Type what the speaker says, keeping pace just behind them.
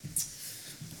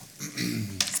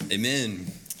Amen.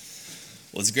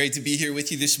 Well, it's great to be here with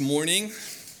you this morning.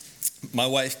 My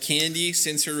wife, Candy,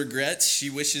 sends her regrets. She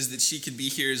wishes that she could be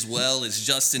here as well. As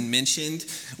Justin mentioned,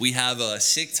 we have a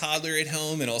sick toddler at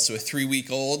home and also a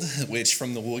 3-week-old, which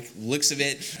from the looks of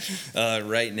it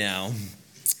right now.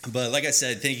 But like I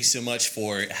said, thank you so much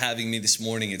for having me this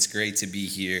morning. It's great to be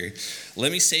here.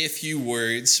 Let me say a few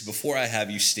words before I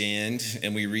have you stand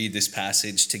and we read this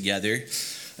passage together.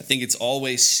 I think it's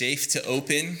always safe to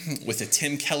open with a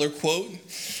Tim Keller quote.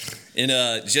 In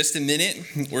just a minute,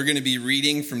 we're going to be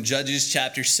reading from Judges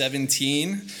chapter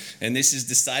 17, and this is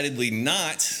decidedly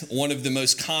not one of the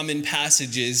most common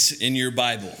passages in your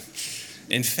Bible.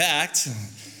 In fact,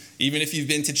 even if you've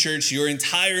been to church your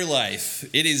entire life,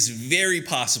 it is very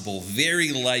possible,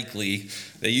 very likely,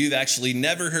 that you've actually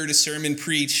never heard a sermon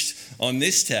preached on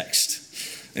this text.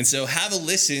 And so have a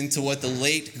listen to what the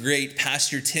late, great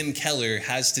Pastor Tim Keller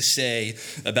has to say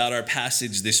about our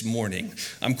passage this morning.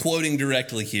 I'm quoting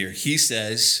directly here. He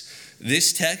says,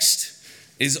 "This text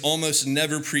is almost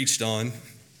never preached on.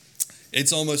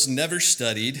 It's almost never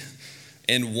studied.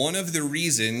 And one of the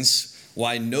reasons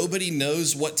why nobody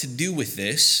knows what to do with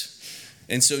this,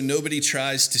 and so nobody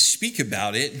tries to speak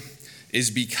about it, is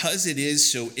because it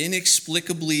is so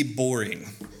inexplicably boring."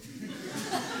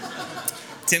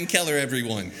 Tim Keller,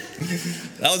 everyone.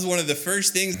 That was one of the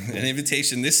first things, an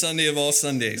invitation this Sunday of all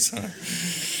Sundays. Huh?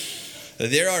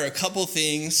 There are a couple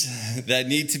things that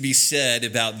need to be said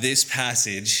about this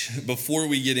passage before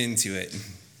we get into it.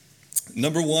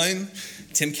 Number one,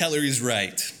 Tim Keller is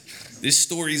right. This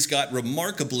story's got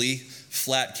remarkably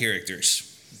flat characters.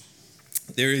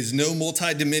 There is no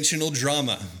multidimensional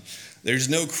drama. There's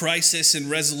no crisis and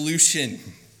resolution.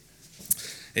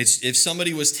 If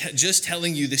somebody was just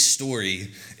telling you this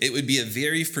story, it would be a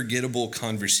very forgettable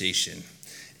conversation.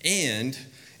 And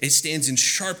it stands in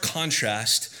sharp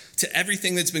contrast to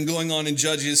everything that's been going on in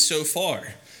Judges so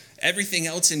far. Everything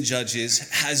else in Judges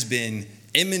has been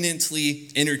eminently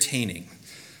entertaining.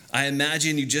 I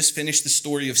imagine you just finished the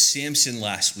story of Samson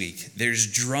last week. There's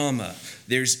drama,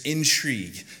 there's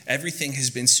intrigue. Everything has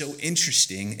been so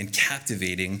interesting and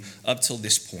captivating up till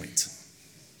this point.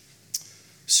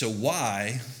 So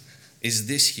why is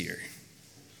this here?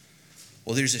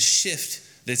 Well, there's a shift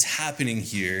that's happening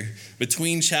here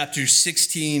between chapters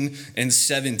 16 and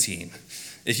 17.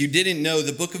 If you didn't know,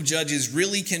 the book of Judges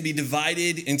really can be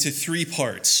divided into 3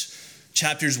 parts.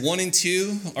 Chapters 1 and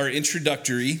 2 are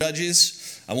introductory. Judges,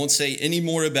 I won't say any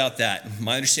more about that.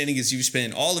 My understanding is you've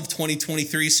spent all of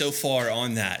 2023 so far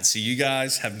on that, so you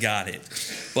guys have got it.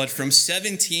 But from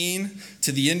 17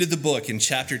 to the end of the book in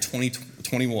chapter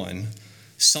 21,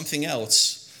 something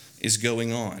else is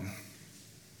going on.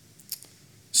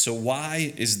 So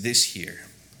why is this here?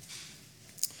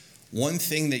 One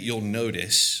thing that you'll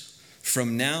notice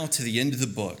from now to the end of the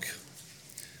book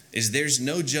is there's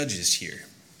no judges here.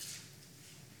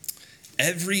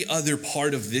 Every other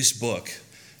part of this book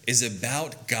is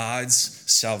about God's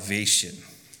salvation.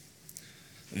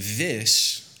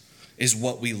 This is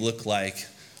what we look like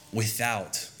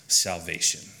without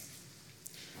salvation,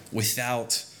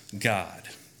 without God.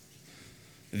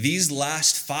 These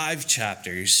last 5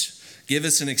 chapters give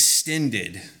us an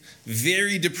extended,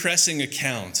 very depressing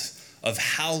account of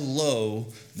how low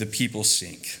the people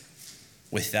sink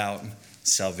without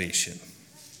salvation.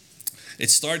 It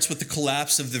starts with the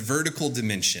collapse of the vertical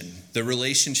dimension, the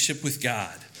relationship with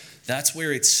God. That's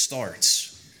where it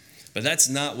starts, but that's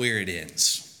not where it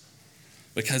ends,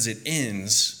 because it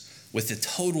ends with the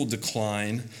total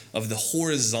decline of the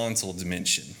horizontal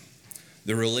dimension,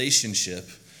 the relationship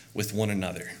with one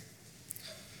another.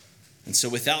 And so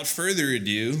without further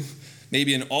ado,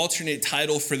 maybe an alternate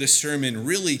title for the sermon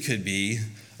really could be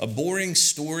 "A Boring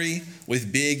Story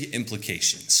with Big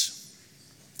Implications."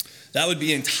 That would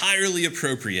be entirely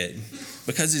appropriate,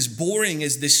 because as boring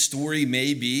as this story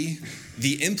may be,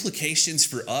 the implications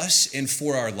for us and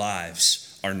for our lives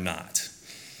are not.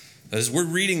 As we're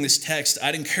reading this text,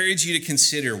 I'd encourage you to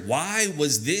consider, why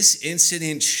was this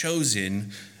incident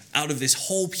chosen out of this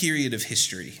whole period of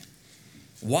history?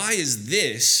 Why is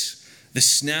this the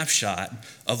snapshot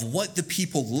of what the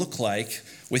people look like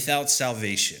without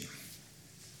salvation?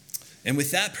 And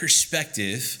with that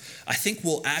perspective, I think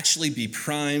we'll actually be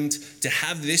primed to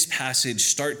have this passage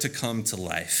start to come to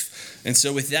life. And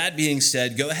so with that being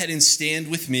said, go ahead and stand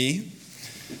with me,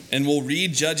 and we'll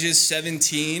read Judges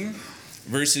 17,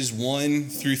 verses 1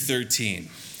 through 13.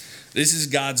 This is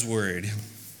God's word.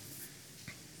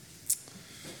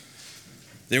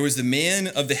 There was the man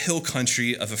of the hill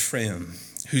country of Ephraim,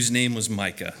 whose name was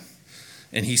Micah.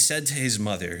 And he said to his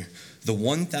mother, "The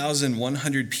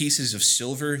 1,100 pieces of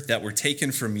silver that were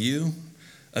taken from you,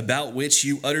 about which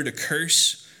you uttered a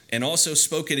curse and also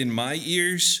spoken in my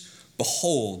ears,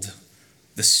 behold,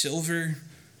 the silver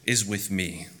is with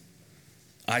me.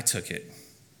 I took it.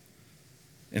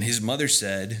 And his mother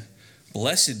said,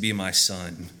 blessed be my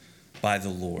son by the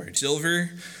Lord.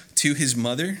 Silver to his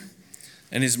mother.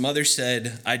 And his mother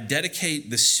said, I dedicate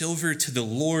the silver to the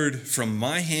Lord from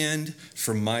my hand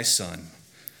for my son,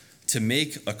 to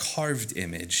make a carved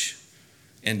image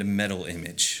and a metal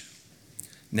image.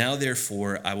 Now,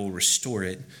 therefore, I will restore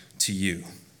it to you.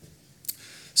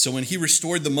 So when he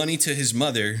restored the money to his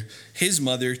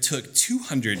mother took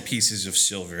 200 pieces of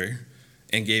silver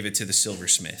and gave it to the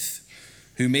silversmith,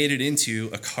 who made it into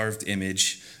a carved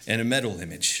image and a metal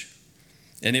image.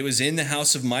 And it was in the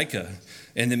house of Micah.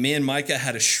 And the man Micah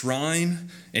had a shrine,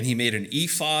 and he made an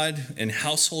ephod and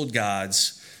household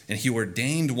gods, and he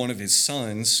ordained one of his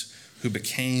sons who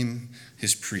became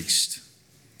his priest.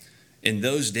 In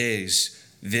those days,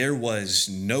 there was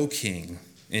no king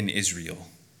in Israel.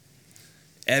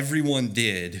 Everyone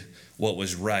did what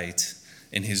was right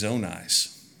in his own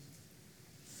eyes.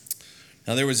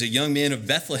 Now there was a young man of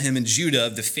Bethlehem in Judah,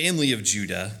 of the family of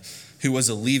Judah, who was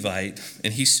a Levite,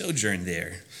 and he sojourned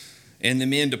there. And the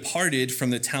man departed from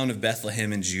the town of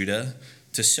Bethlehem in Judah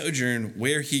to sojourn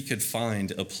where he could find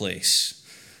a place.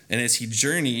 And as he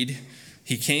journeyed,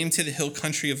 he came to the hill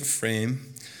country of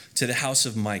Ephraim, to the house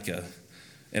of Micah.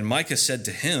 And Micah said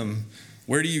to him,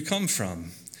 where do you come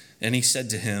from? And he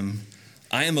said to him,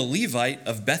 I am a Levite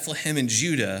of Bethlehem in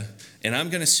Judah, and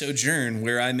I'm going to sojourn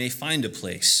where I may find a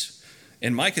place.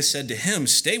 And Micah said to him,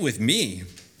 stay with me,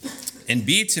 and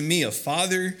be to me a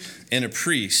father and a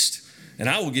priest. And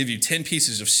I will give you 10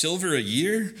 pieces of silver a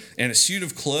year, and a suit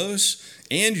of clothes,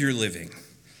 and your living.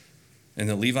 And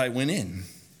the Levite went in.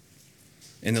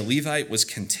 And the Levite was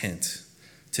content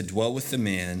to dwell with the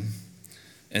man.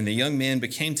 And the young man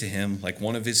became to him like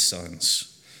one of his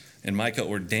sons. And Micah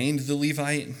ordained the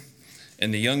Levite,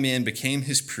 and the young man became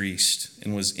his priest,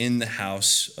 and was in the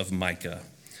house of Micah.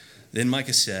 Then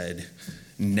Micah said,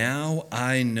 now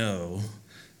I know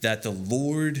that the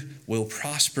Lord will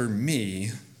prosper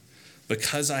me,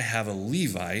 because I have a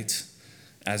Levite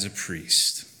as a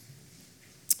priest.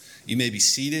 You may be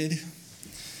seated.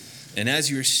 And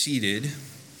as you're seated,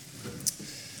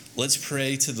 let's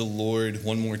pray to the Lord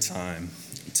one more time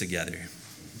together.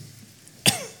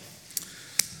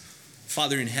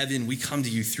 Father in heaven, we come to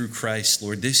you through Christ,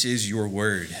 Lord. This is your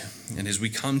word. And as we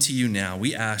come to you now,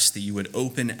 we ask that you would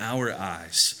open our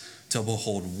eyes to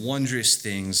behold wondrous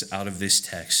things out of this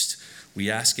text.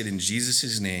 We ask it in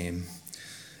Jesus' name.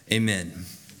 Amen.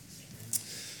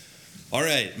 All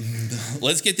right,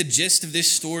 let's get the gist of this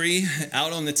story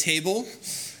out on the table.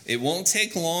 It won't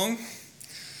take long.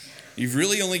 You've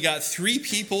really only got 3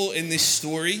 people in this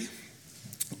story.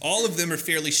 All of them are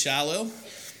fairly shallow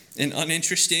and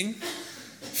uninteresting.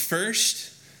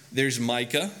 First, there's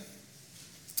Micah.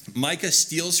 Micah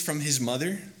steals from his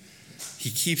mother. He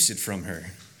keeps it from her.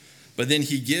 But then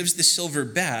he gives the silver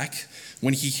back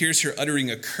when he hears her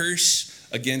uttering a curse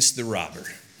against the robber.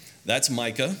 That's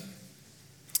Micah.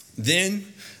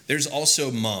 Then there's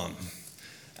also mom.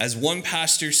 As one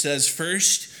pastor says,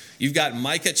 first, you've got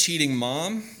Micah cheating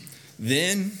mom.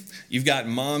 Then you've got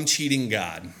mom cheating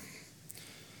God.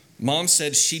 Mom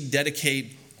said she'd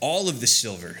dedicate all of the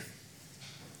silver,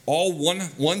 all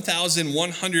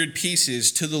 1,100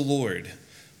 pieces to the Lord.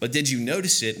 But did you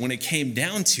notice it? When it came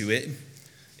down to it,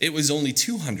 it was only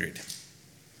 200.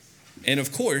 And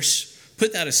of course,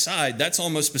 put that aside, that's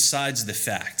almost besides the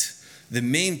fact. The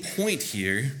main point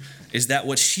here is that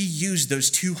what she used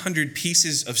those 200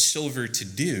 pieces of silver to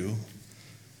do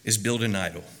is build an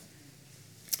idol.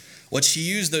 What she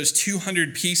used those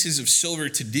 200 pieces of silver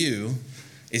to do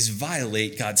is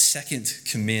violate God's second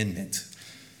commandment.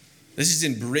 This is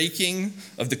in breaking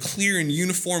of the clear and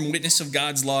uniform witness of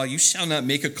God's law. You shall not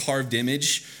make a carved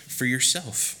image for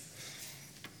yourself.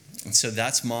 And so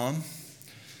that's mom.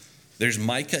 There's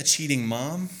Micah cheating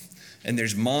mom, and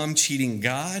there's mom cheating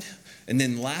God. And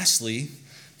then lastly,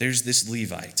 there's this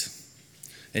Levite.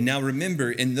 And now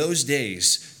remember, in those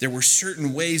days, there were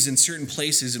certain ways and certain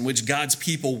places in which God's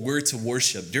people were to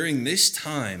worship. During this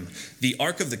time, the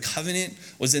Ark of the Covenant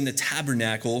was in the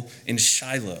tabernacle in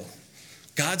Shiloh.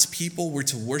 God's people were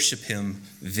to worship him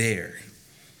there.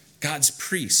 God's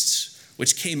priests,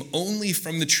 which came only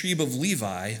from the tribe of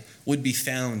Levi, would be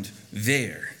found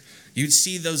there. You'd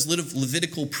see those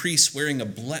Levitical priests wearing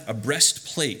a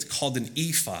breastplate called an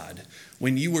ephod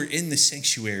when you were in the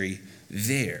sanctuary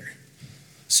there.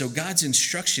 So God's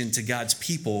instruction to God's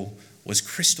people was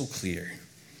crystal clear.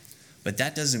 But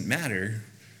that doesn't matter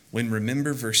when,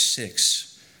 remember verse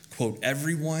 6, quote,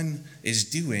 everyone is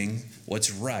doing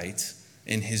what's right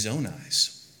in his own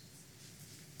eyes.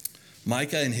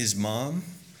 Micah and his mom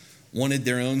wanted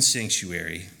their own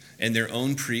sanctuary and their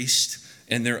own priest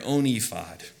and their own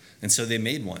ephod. And so they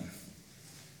made one.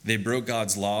 They broke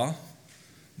God's law.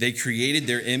 They created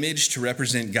their image to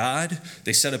represent God.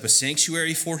 They set up a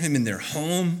sanctuary for him in their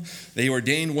home. They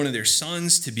ordained one of their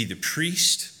sons to be the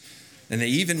priest. And they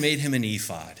even made him an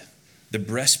ephod, the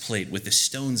breastplate with the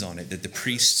stones on it that the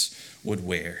priests would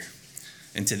wear.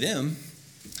 And to them,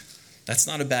 that's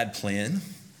not a bad plan,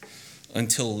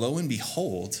 until lo and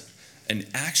behold, an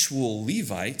actual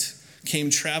Levite came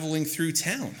traveling through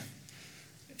town.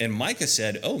 And Micah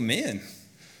said, oh man,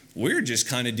 we're just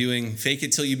kind of doing fake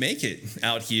it till you make it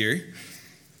out here.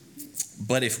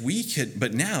 But if we could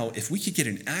get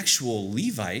an actual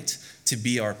Levite to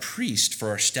be our priest for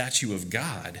our statue of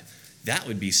God, that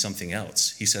would be something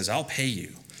else. He says, I'll pay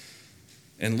you.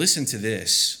 And listen to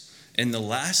this. In the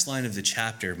last line of the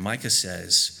chapter, Micah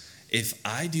says, if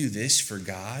I do this for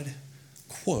God,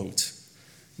 quote,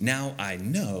 now I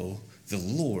know the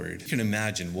Lord. You can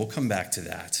imagine, we'll come back to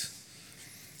that.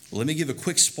 Let me give a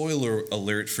quick spoiler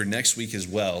alert for next week as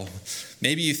well.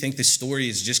 Maybe you think this story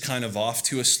is just kind of off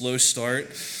to a slow start.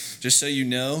 Just so you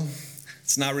know,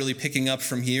 it's not really picking up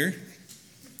from here.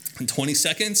 In 20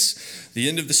 seconds, the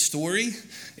end of the story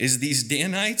is these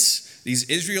Danites, these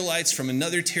Israelites from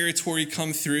another territory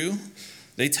come through.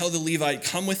 They tell the Levite,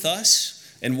 come with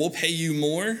us and we'll pay you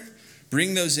more.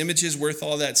 Bring those images worth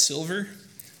all that silver.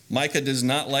 Micah does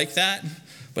not like that,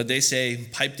 but they say,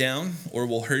 pipe down or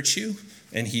we'll hurt you.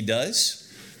 And he does.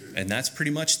 And that's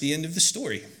pretty much the end of the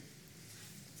story.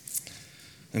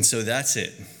 And so that's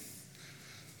it.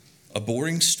 A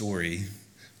boring story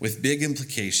with big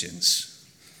implications.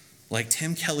 Like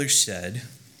Tim Keller said,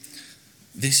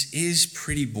 this is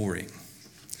pretty boring.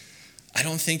 I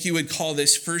don't think you would call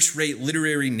this first-rate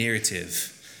literary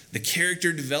narrative. The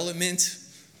character development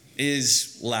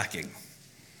is lacking.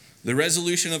 The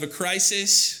resolution of a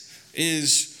crisis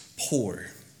is poor.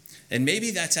 And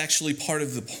maybe that's actually part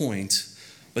of the point.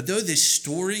 But though this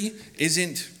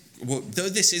isn't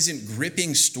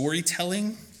gripping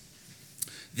storytelling,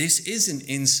 this is an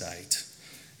insight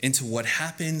into what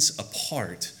happens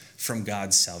apart from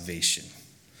God's salvation.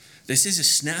 This is a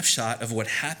snapshot of what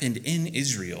happened in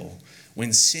Israel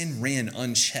when sin ran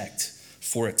unchecked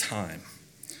for a time.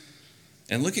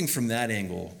 And looking from that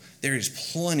angle, there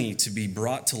is plenty to be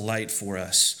brought to light for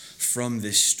us from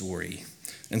this story.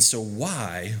 And so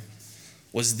why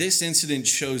was this incident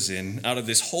chosen out of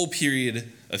this whole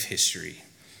period of history?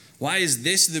 Why is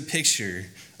this the picture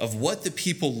of what the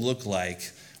people look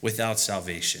like without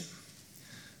salvation?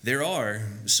 There are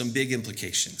some big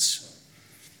implications.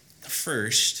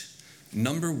 First,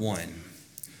 number one,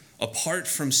 apart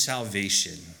from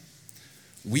salvation,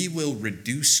 we will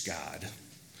reduce God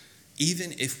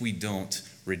even if we don't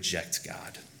reject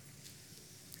God.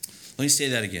 Let me say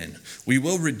that again. We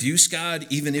will reduce God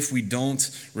even if we don't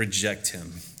reject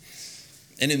him.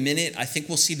 In a minute, I think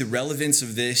we'll see the relevance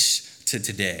of this to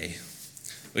today.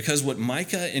 Because what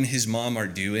Micah and his mom are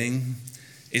doing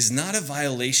is not a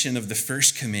violation of the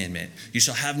first commandment. You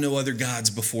shall have no other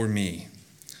gods before me.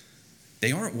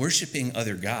 They aren't worshiping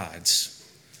other gods.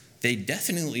 They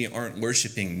definitely aren't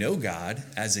worshiping no God,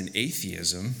 as in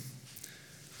atheism.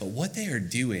 But what they are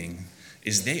doing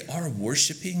is they are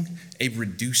worshiping a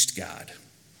reduced God.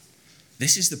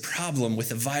 This is the problem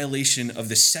with a violation of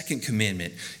the second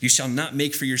commandment. You shall not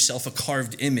make for yourself a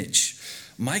carved image.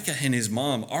 Micah and his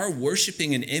mom are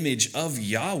worshiping an image of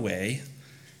Yahweh.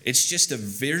 It's just a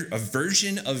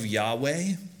version of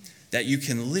Yahweh that you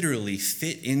can literally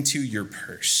fit into your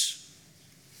purse.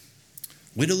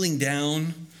 Whittling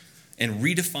down and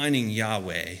redefining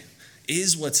Yahweh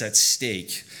is what's at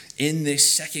stake in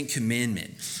this second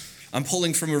commandment. I'm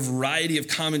pulling from a variety of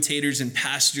commentators and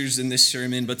pastors in this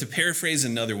sermon, but to paraphrase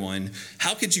another one,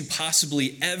 how could you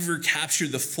possibly ever capture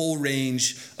the full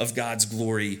range of God's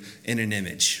glory in an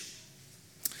image?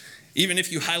 Even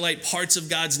if you highlight parts of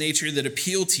God's nature that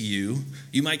appeal to you,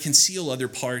 you might conceal other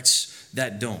parts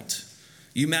that don't.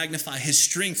 You magnify his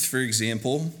strength, for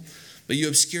example, but you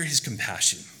obscure his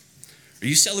compassion. Or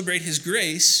you celebrate his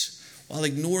grace while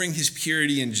ignoring his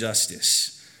purity and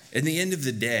justice. At the end of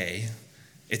the day,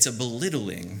 it's a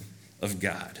belittling of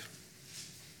God.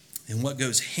 And what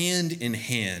goes hand in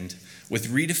hand with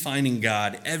redefining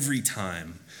God every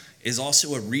time is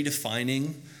also a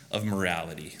redefining of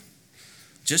morality.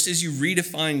 Just as you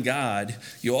redefine God,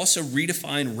 you also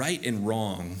redefine right and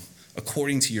wrong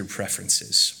according to your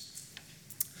preferences.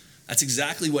 That's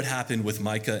exactly what happened with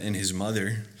Micah and his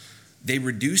mother. They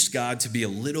reduced God to be a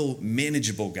little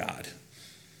manageable God.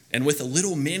 And with a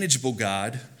little manageable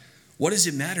God, what does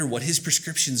it matter what his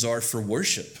prescriptions are for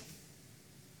worship?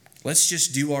 Let's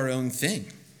just do our own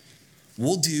thing.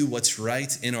 We'll do what's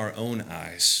right in our own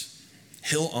eyes.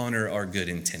 He'll honor our good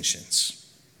intentions.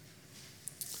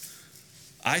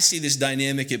 I see this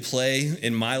dynamic at play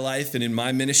in my life and in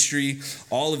my ministry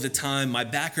all of the time. My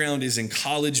background is in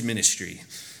college ministry.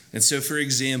 And so, for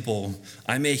example,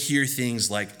 I may hear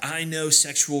things like, I know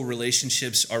sexual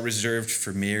relationships are reserved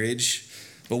for marriage,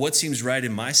 but what seems right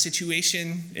in my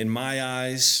situation, in my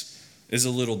eyes, is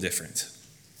a little different.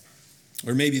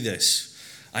 Or maybe this,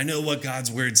 I know what God's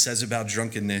word says about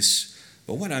drunkenness,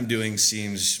 but what I'm doing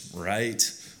seems right,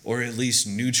 or at least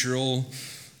neutral,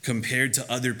 compared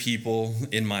to other people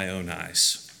in my own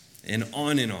eyes, and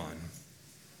on and on.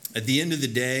 At the end of the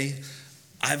day,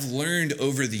 I've learned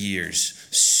over the years,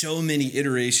 so many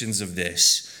iterations of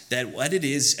this, that what it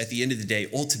is at the end of the day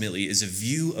ultimately is a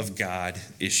view of God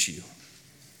issue.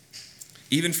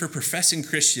 Even for professing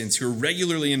Christians who are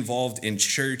regularly involved in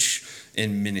church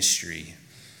and ministry,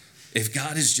 if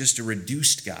God is just a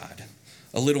reduced God,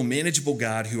 a little manageable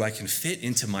God who I can fit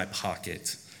into my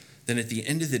pocket, then at the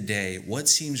end of the day, what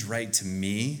seems right to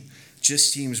me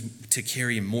just seems to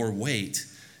carry more weight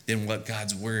than what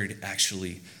God's word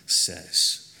actually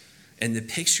says. And the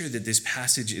picture that this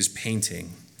passage is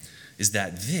painting is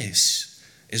that this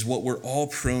is what we're all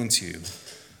prone to,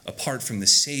 apart from the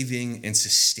saving and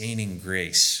sustaining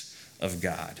grace of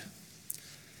God.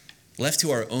 Left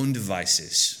to our own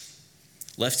devices,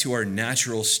 left to our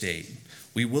natural state,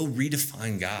 we will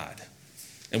redefine God,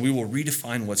 and we will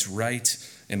redefine what's right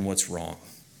and what's wrong.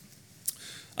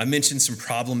 I mentioned some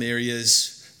problem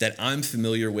areas that I'm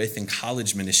familiar with in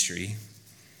college ministry.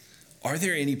 Are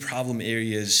there any problem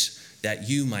areas that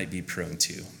you might be prone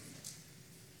to?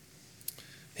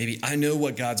 Maybe I know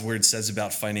what God's word says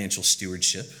about financial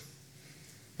stewardship,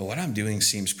 but what I'm doing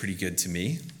seems pretty good to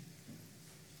me.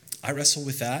 I wrestle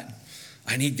with that.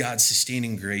 I need God's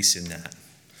sustaining grace in that.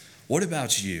 What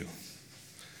about you?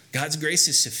 God's grace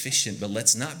is sufficient, but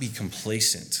let's not be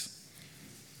complacent.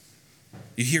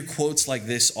 You hear quotes like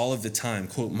this all of the time.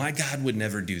 Quote, my God would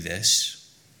never do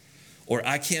this. Or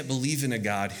I can't believe in a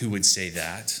God who would say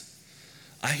that.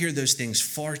 I hear those things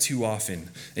far too often,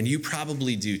 and you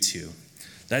probably do too.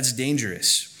 That's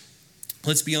dangerous.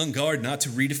 Let's be on guard not to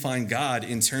redefine God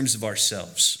in terms of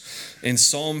ourselves. In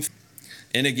Psalm,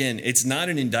 and again, it's not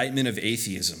an indictment of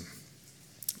atheism.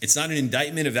 It's not an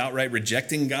indictment of outright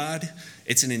rejecting God.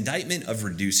 It's an indictment of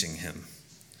reducing him.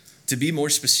 To be more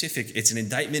specific, it's an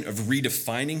indictment of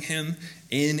redefining him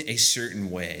in a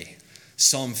certain way.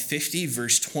 Psalm 50,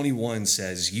 verse 21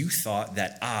 says, you thought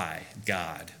that I,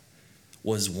 God,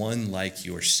 was one like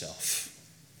yourself.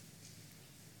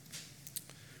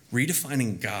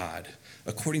 Redefining God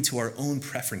according to our own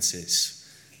preferences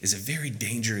is a very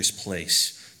dangerous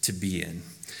place to be in.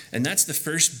 And that's the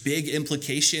first big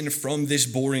implication from this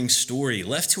boring story.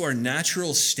 Left to our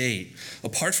natural state,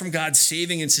 apart from God's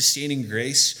saving and sustaining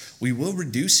grace, we will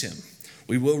reduce him.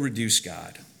 We will reduce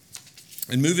God.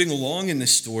 And moving along in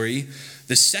this story,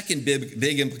 the second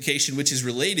big implication, which is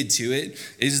related to it,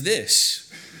 is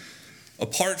this.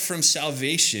 Apart from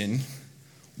salvation,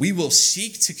 we will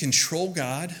seek to control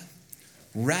God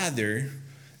rather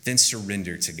than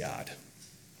surrender to God.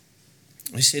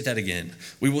 Let me say that again.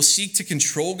 We will seek to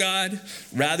control God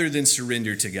rather than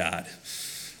surrender to God.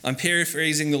 I'm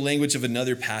paraphrasing the language of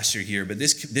another pastor here, but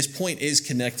this point is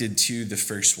connected to the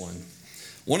first one.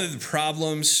 One of the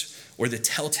problems or the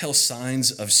telltale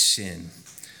signs of sin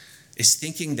is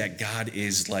thinking that God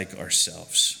is like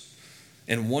ourselves.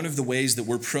 And one of the ways that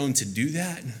we're prone to do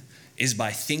that is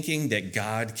by thinking that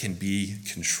God can be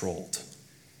controlled.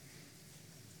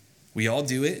 We all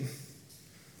do it.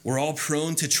 We're all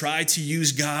prone to try to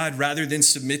use God rather than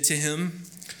submit to him.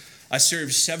 I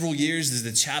served several years as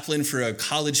the chaplain for a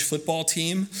college football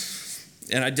team,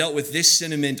 and I dealt with this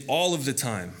sentiment all of the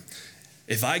time.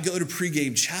 If I go to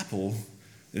pregame chapel,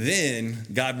 then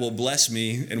God will bless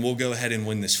me and we'll go ahead and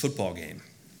win this football game.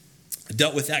 I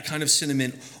dealt with that kind of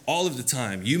sentiment all of the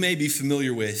time. You may be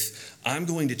familiar with, I'm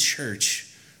going to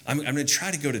church. I'm going to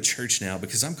try to go to church now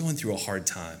because I'm going through a hard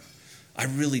time. I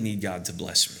really need God to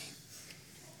bless me.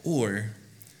 Or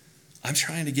I'm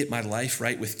trying to get my life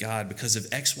right with God because of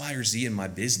X, Y, or Z in my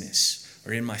business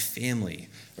or in my family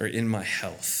or in my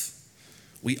health.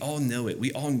 We all know it.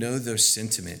 We all know those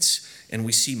sentiments. And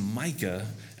we see Micah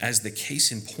as the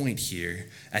case in point here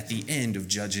at the end of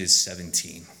Judges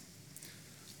 17.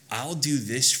 I'll do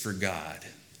this for God.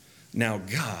 Now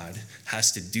God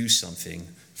has to do something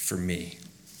for me.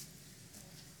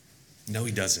 No,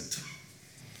 he doesn't.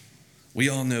 We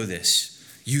all know this.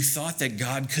 You thought that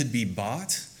God could be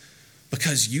bought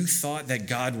because you thought that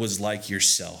God was like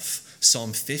yourself.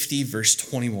 Psalm 50, verse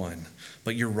 21.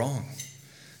 But you're wrong.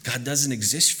 God doesn't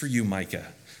exist for you, Micah,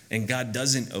 and God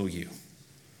doesn't owe you.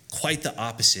 Quite the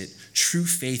opposite. True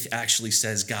faith actually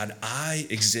says, God, I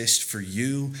exist for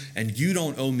you, and you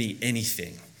don't owe me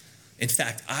anything. In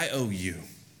fact, I owe you.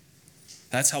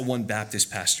 That's how one Baptist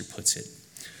pastor puts it.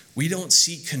 We don't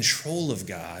seek control of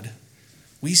God.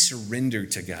 We surrender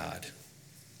to God.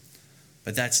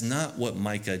 But that's not what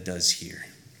Micah does here.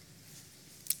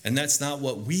 And that's not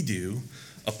what we do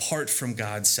apart from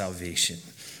God's salvation,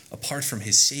 apart from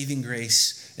his saving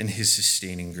grace and his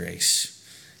sustaining grace.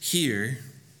 Here,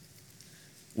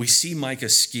 we see Micah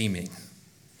scheming.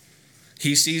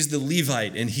 He sees the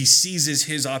Levite and he seizes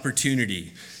his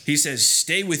opportunity. He says,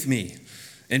 stay with me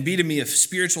and be to me a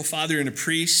spiritual father and a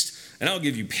priest, and I'll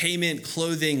give you payment,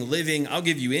 clothing, living. I'll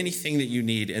give you anything that you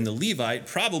need. And the Levite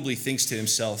probably thinks to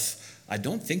himself, I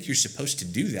don't think you're supposed to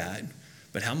do that,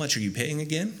 but how much are you paying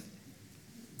again?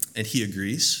 And he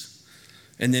agrees.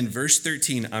 And then verse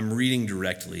 13, I'm reading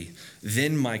directly.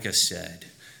 Then Micah said,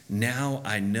 now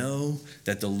I know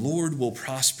that the Lord will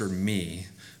prosper me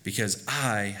because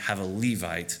I have a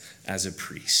Levite as a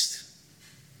priest.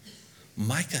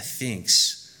 Micah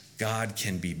thinks God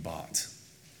can be bought.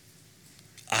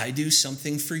 I do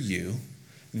something for you,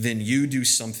 then you do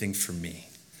something for me.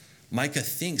 Micah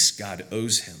thinks God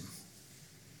owes him.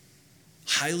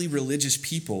 Highly religious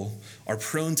people are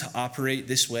prone to operate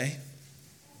this way.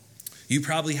 You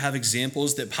probably have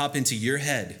examples that pop into your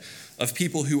head of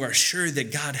people who are sure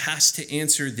that God has to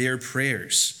answer their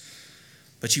prayers,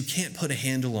 but you can't put a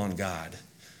handle on God.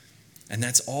 And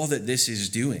that's all that this is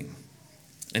doing.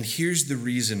 And here's the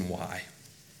reason why.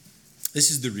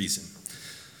 This is the reason.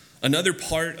 Another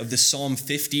part of the Psalm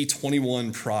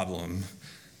 50:21 problem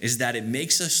is that it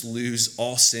makes us lose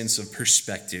all sense of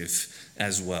perspective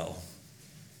as well.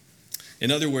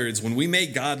 In other words, when we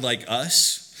make God like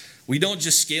us, we don't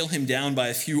just scale him down by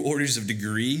a few orders of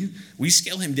degree, we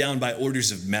scale him down by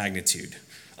orders of magnitude.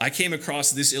 I came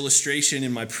across this illustration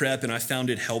in my prep and I found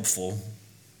it helpful.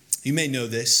 You may know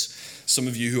this. Some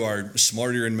of you who are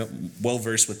smarter and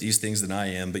well-versed with these things than I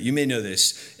am, but you may know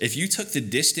this. If you took the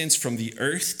distance from the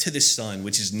earth to the sun,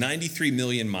 which is 93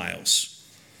 million miles,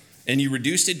 and you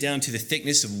reduced it down to the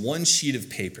thickness of one sheet of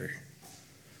paper,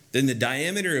 then the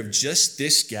diameter of just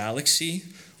this galaxy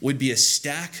would be a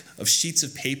stack of sheets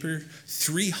of paper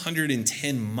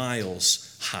 310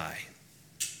 miles high.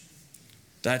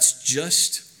 That's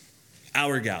just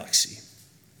our galaxy.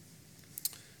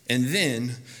 And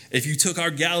then, if you took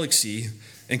our galaxy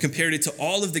and compared it to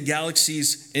all of the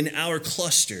galaxies in our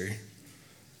cluster,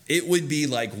 it would be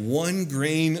like 1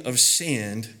 grain of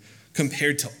sand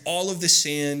compared to all of the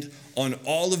sand on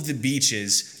all of the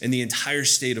beaches in the entire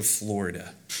state of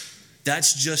Florida.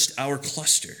 That's just our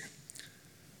cluster.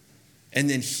 And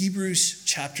then Hebrews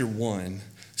chapter 1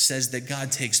 says that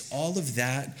God takes all of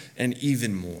that and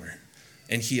even more,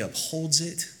 and he upholds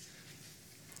it.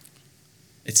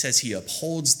 It says he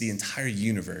upholds the entire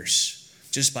universe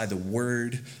just by the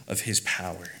word of his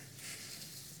power.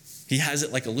 He has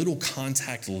it like a little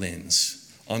contact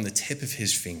lens on the tip of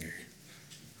his finger.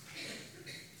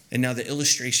 And now the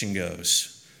illustration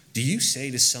goes, do you say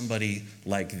to somebody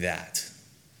like that,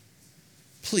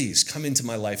 please come into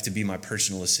my life to be my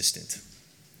personal assistant?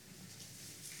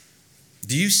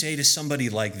 Do you say to somebody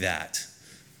like that,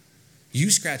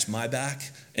 you scratch my back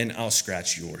and I'll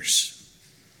scratch yours?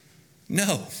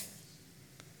 No.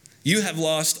 You have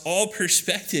lost all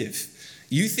perspective.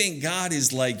 You think God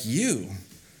is like you.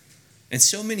 And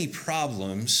so many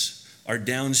problems are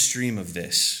downstream of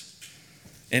this.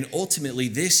 And ultimately,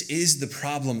 this is the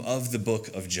problem of the book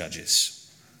of Judges.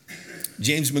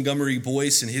 James Montgomery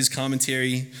Boyce, in his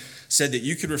commentary, said that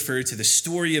you could refer to the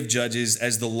story of Judges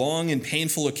as the long and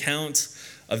painful account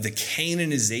of the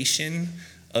Canaanization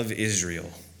of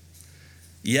Israel.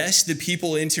 Yes, the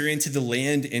people enter into the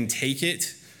land and take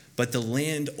it, but the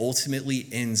land ultimately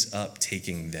ends up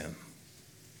taking them.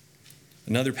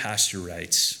 Another pastor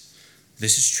writes,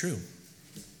 this is true.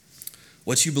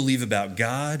 What you believe about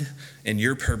God and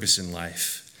your purpose in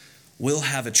life will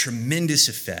have a tremendous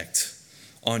effect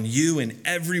on you and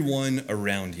everyone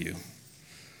around you.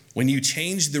 When you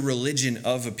change the religion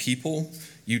of a people,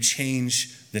 you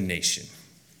change the nation.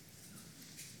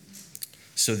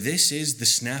 So this is the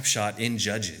snapshot in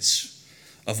Judges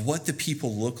of what the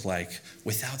people look like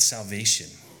without salvation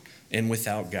and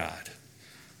without God.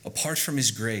 Apart from his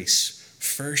grace,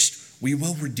 first, we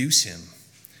will reduce him,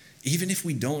 even if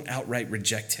we don't outright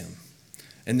reject him.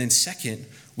 And then second,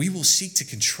 we will seek to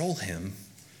control him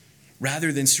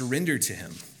rather than surrender to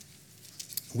him.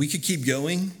 We could keep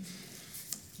going.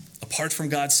 Apart from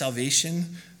God's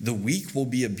salvation, the weak will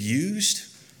be abused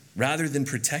rather than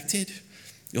protected.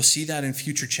 You'll see that in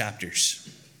future chapters.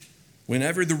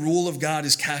 Whenever the rule of God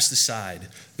is cast aside,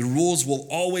 the rules will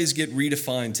always get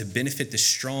redefined to benefit the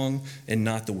strong and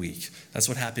not the weak. That's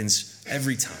what happens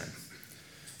every time.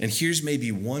 And here's maybe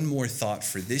one more thought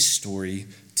for this story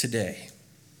today.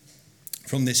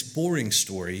 From this boring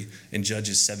story in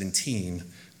Judges 17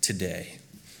 today.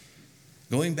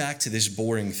 Going back to this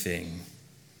boring thing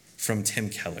from Tim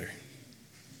Keller.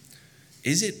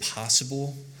 Is it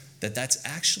possible that that's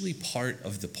actually part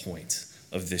of the point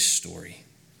of this story?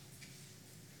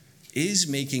 Is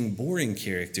making boring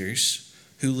characters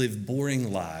who live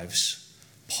boring lives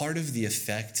part of the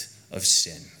effect of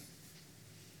sin?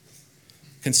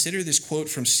 Consider this quote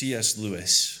from C.S.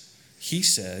 Lewis. He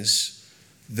says,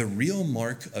 "The real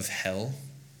mark of hell,"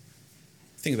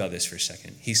 think about this for a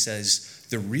second. He says,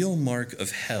 "The real mark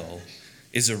of hell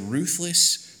is a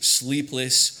ruthless,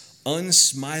 sleepless,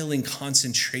 unsmiling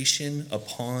concentration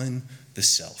upon the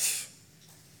self."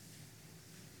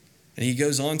 And he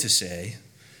goes on to say,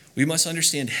 "We must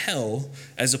understand hell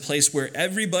as a place where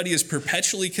everybody is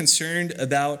perpetually concerned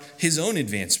about his own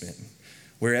advancement,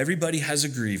 where everybody has a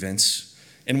grievance,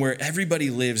 and where everybody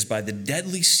lives by the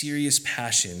deadly serious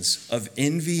passions of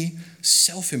envy,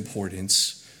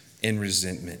 self-importance, and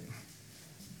resentment."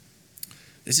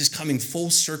 This is coming full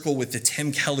circle with the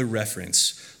Tim Keller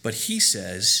reference, but he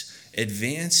says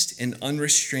advanced and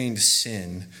unrestrained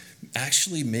sin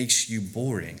actually makes you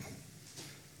boring.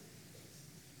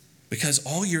 Because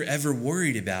all you're ever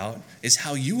worried about is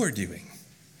how you are doing,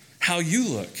 how you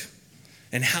look,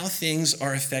 and how things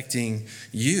are affecting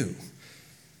you.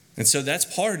 And so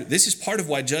this is part of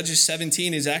why Judges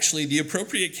 17 is actually the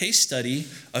appropriate case study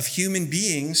of human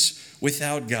beings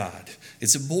without God.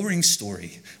 It's a boring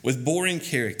story with boring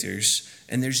characters,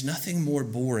 and there's nothing more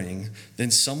boring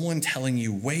than someone telling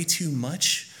you way too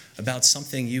much about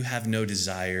something you have no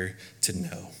desire to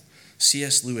know.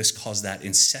 C.S. Lewis calls that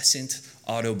incessant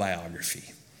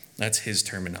autobiography. That's his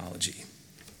terminology.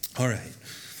 All right.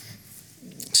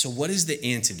 So what is the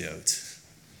antidote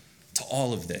to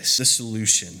all of this, the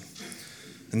solution?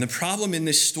 And the problem in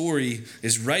this story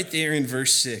is right there in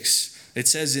verse 6. It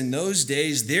says, "In those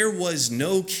days there was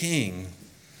no king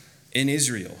in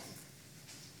Israel."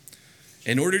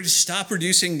 In order to stop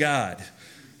reducing God,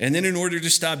 and then in order to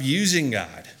stop using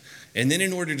God, and then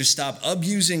in order to stop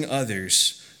abusing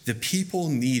others, the people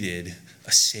needed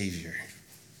a Savior.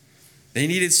 They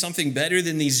needed something better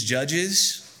than these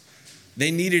judges.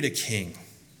 They needed a king.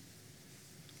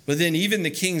 But then even the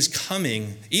king's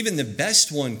coming, even the best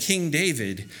one, King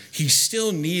David, he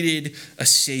still needed a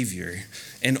Savior.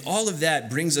 And all of that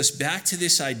brings us back to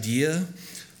this idea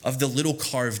of the little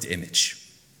carved image.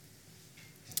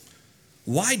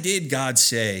 Why did God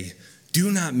say,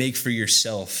 "Do not make for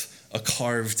yourself a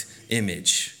carved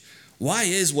image"? Why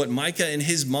is what Micah and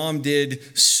his mom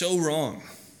did so wrong?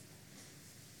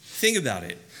 Think about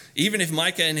it. Even if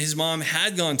Micah and his mom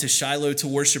had gone to Shiloh to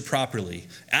worship properly,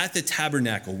 at the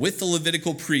tabernacle, with the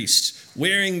Levitical priests,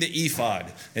 wearing the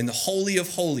ephod, and the Holy of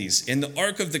Holies, and the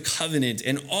Ark of the Covenant,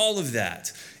 and all of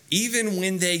that, even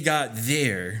when they got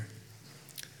there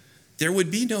would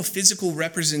be no physical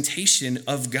representation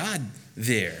of God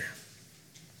there.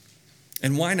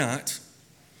 And why not?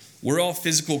 We're all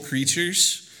physical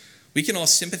creatures. We can all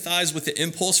sympathize with the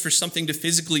impulse for something to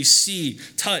physically see,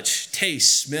 touch,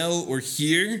 taste, smell, or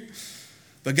hear.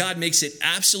 But God makes it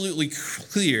absolutely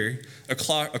clear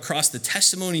across the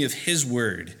testimony of his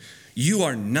word, you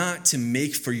are not to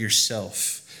make for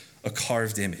yourself a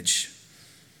carved image.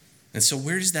 And so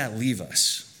where does that leave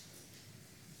us?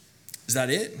 Is that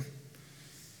it?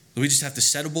 Do we just have to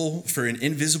settle for an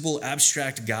invisible,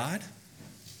 abstract God?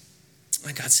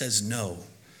 And God says no.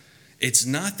 It's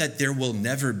not that there will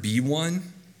never be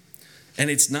one, and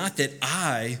it's not that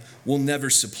I will never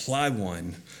supply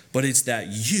one, but it's that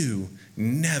you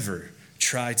never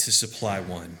try to supply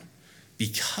one,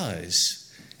 because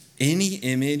any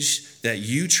image that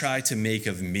you try to make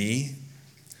of me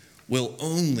will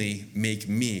only make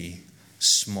me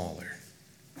smaller.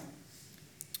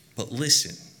 But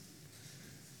listen,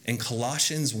 in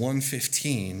Colossians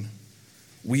 1:15,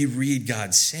 we read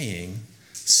God saying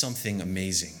something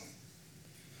amazing.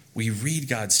 We read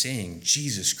God saying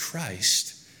Jesus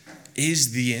Christ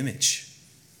is the image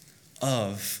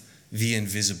of the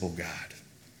invisible God.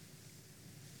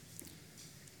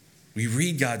 We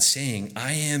read God saying,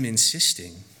 I am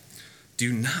insisting,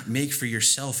 do not make for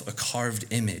yourself a carved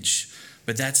image.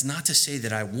 But that's not to say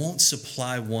that I won't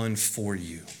supply one for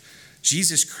you.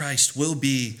 Jesus Christ will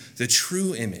be the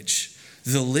true image,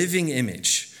 the living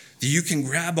image that you can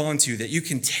grab onto, that you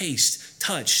can taste,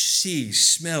 touch, see,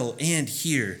 smell, and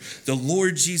hear. The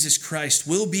Lord Jesus Christ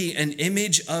will be an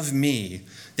image of me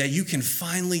that you can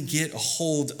finally get a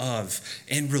hold of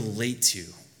and relate to.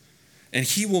 And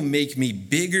he will make me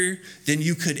bigger than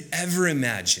you could ever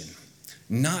imagine,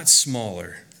 not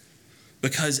smaller.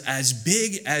 Because as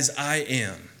big as I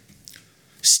am,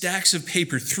 stacks of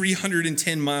paper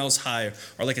 310 miles high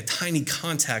are like a tiny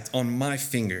contact on my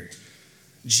finger.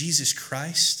 Jesus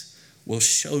Christ will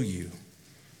show you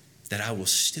that I will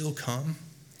still come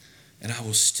and I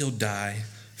will still die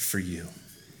for you.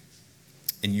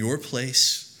 In your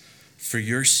place, for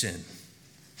your sin.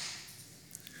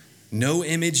 No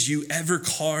image you ever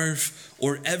carve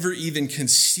or ever even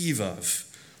conceive of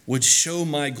would show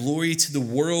my glory to the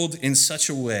world in such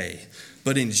a way.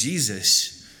 But in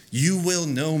Jesus, you will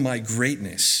know my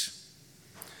greatness.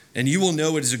 And you will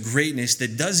know it is a greatness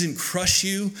that doesn't crush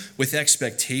you with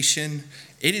expectation.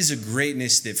 It is a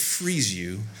greatness that frees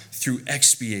you through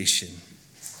expiation.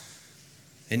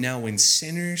 And now when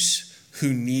sinners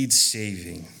who need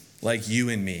saving, like you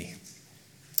and me,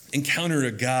 encounter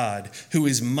a God who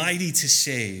is mighty to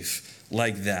save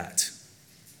like that,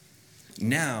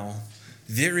 now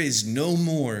there is no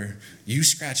more you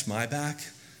scratch my back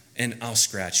and I'll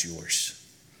scratch yours.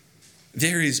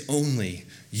 There is only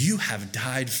you have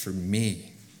died for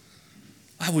me.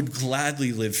 I would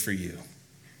gladly live for you.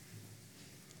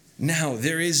 Now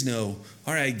there is no,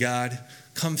 all right, God,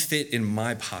 come fit in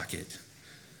my pocket.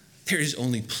 There is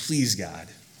only, please, God,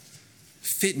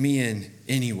 fit me in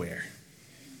anywhere.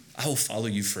 I will follow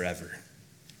you forever.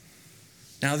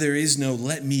 Now there is no,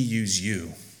 let me use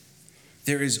you.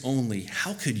 There is only,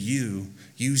 how could you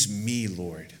use me,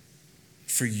 Lord,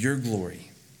 for your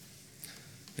glory?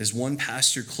 As one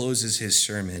pastor closes his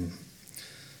sermon,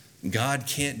 God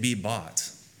can't be bought,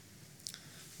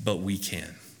 but we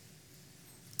can.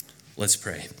 Let's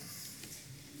pray.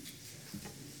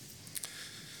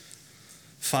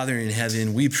 Father in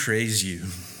heaven, we praise you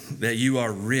that you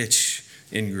are rich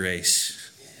in grace.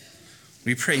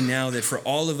 We pray now that for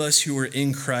all of us who are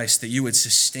in Christ, that you would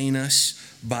sustain us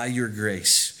by your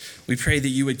grace. We pray that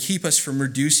you would keep us from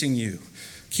reducing you,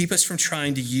 keep us from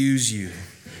trying to use you,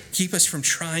 keep us from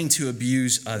trying to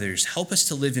abuse others. Help us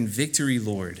to live in victory,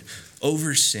 Lord,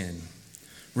 over sin,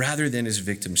 rather than as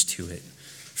victims to it,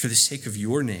 for the sake of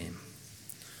your name.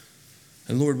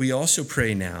 And Lord, we also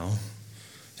pray now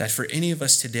that for any of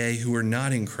us today who are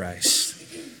not in Christ,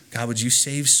 God, would you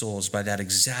save souls by that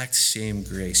exact same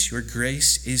grace? Your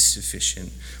grace is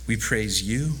sufficient. We praise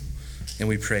you, and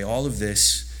we pray all of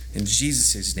this in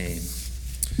Jesus' name.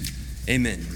 Amen.